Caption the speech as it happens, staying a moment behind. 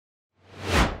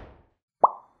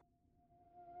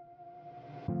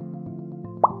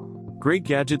Great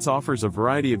Gadgets offers a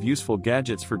variety of useful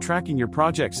gadgets for tracking your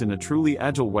projects in a truly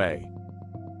agile way.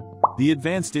 The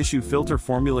Advanced Issue Filter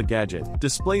Formula Gadget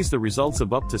displays the results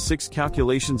of up to 6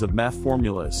 calculations of math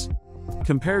formulas.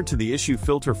 Compared to the issue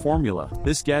filter formula,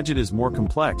 this gadget is more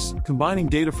complex, combining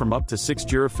data from up to 6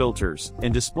 Jira filters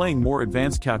and displaying more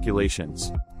advanced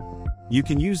calculations. You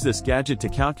can use this gadget to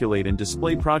calculate and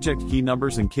display project key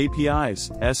numbers and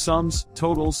KPIs, as sums,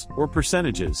 totals, or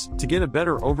percentages, to get a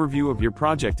better overview of your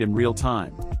project in real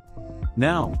time.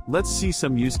 Now, let's see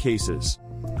some use cases.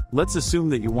 Let's assume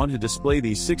that you want to display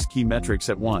these 6 key metrics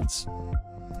at once.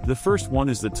 The first one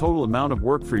is the total amount of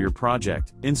work for your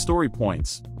project, in story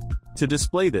points. To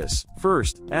display this,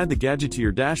 first, add the gadget to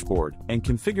your dashboard, and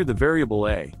configure the variable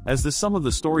A as the sum of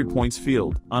the story points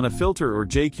field, on a filter or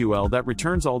JQL that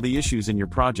returns all the issues in your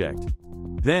project.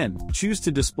 Then, choose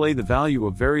to display the value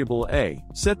of variable A,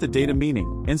 set the data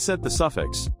meaning, and set the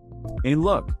suffix. And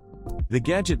look! The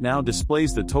gadget now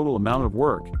displays the total amount of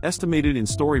work, estimated in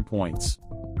story points.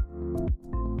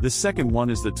 The second one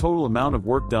is the total amount of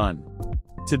work done.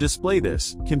 To display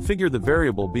this, configure the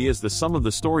variable B as the sum of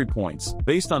the story points,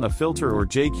 based on a filter or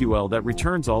JQL that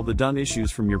returns all the done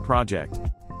issues from your project.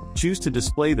 Choose to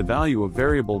display the value of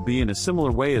variable B in a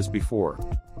similar way as before.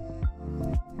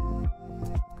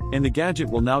 And the gadget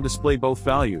will now display both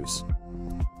values.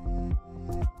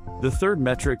 The third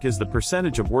metric is the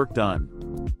percentage of work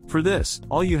done. For this,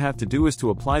 all you have to do is to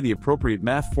apply the appropriate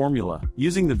math formula,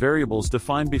 using the variables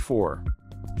defined before.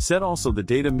 Set also the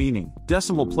data meaning,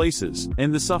 decimal places,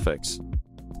 and the suffix.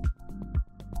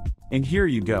 And here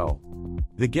you go.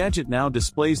 The gadget now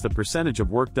displays the percentage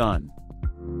of work done.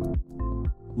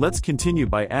 Let's continue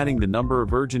by adding the number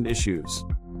of urgent issues.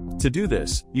 To do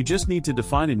this, you just need to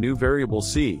define a new variable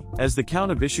C, as the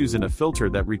count of issues in a filter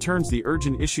that returns the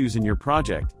urgent issues in your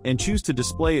project, and choose to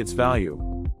display its value.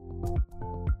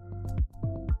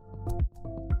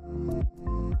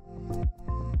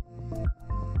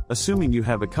 Assuming you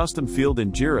have a custom field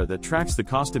in Jira that tracks the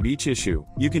cost of each issue,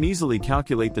 you can easily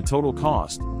calculate the total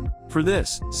cost. For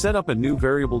this, set up a new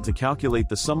variable to calculate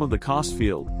the sum of the cost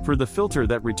field, for the filter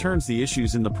that returns the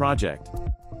issues in the project.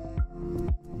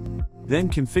 Then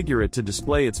configure it to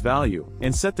display its value,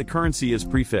 and set the currency as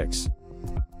prefix.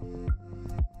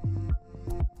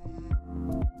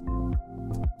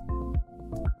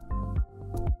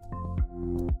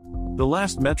 The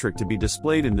last metric to be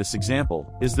displayed in this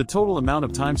example is the total amount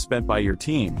of time spent by your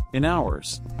team, in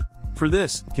hours. For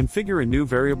this, configure a new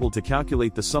variable to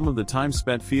calculate the sum of the time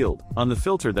spent field, on the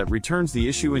filter that returns the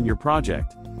issue in your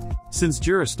project. Since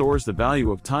Jira stores the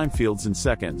value of time fields in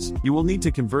seconds, you will need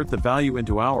to convert the value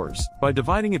into hours, by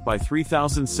dividing it by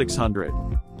 3600.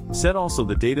 Set also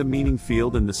the data meaning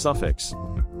field and the suffix.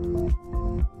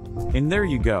 And there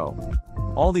you go.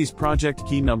 All these project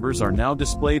key numbers are now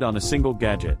displayed on a single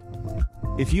gadget.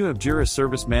 If you have Jira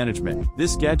Service Management,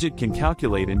 this gadget can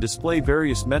calculate and display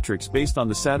various metrics based on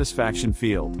the satisfaction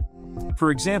field.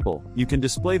 For example, you can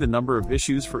display the number of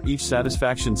issues for each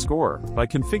satisfaction score, by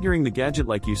configuring the gadget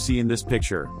like you see in this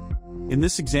picture. In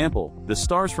this example, the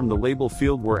stars from the label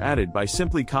field were added by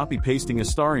simply copy-pasting a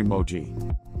star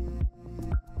emoji.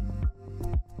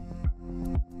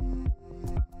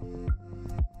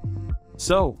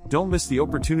 So, don't miss the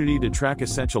opportunity to track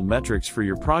essential metrics for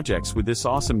your projects with this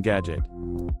awesome gadget.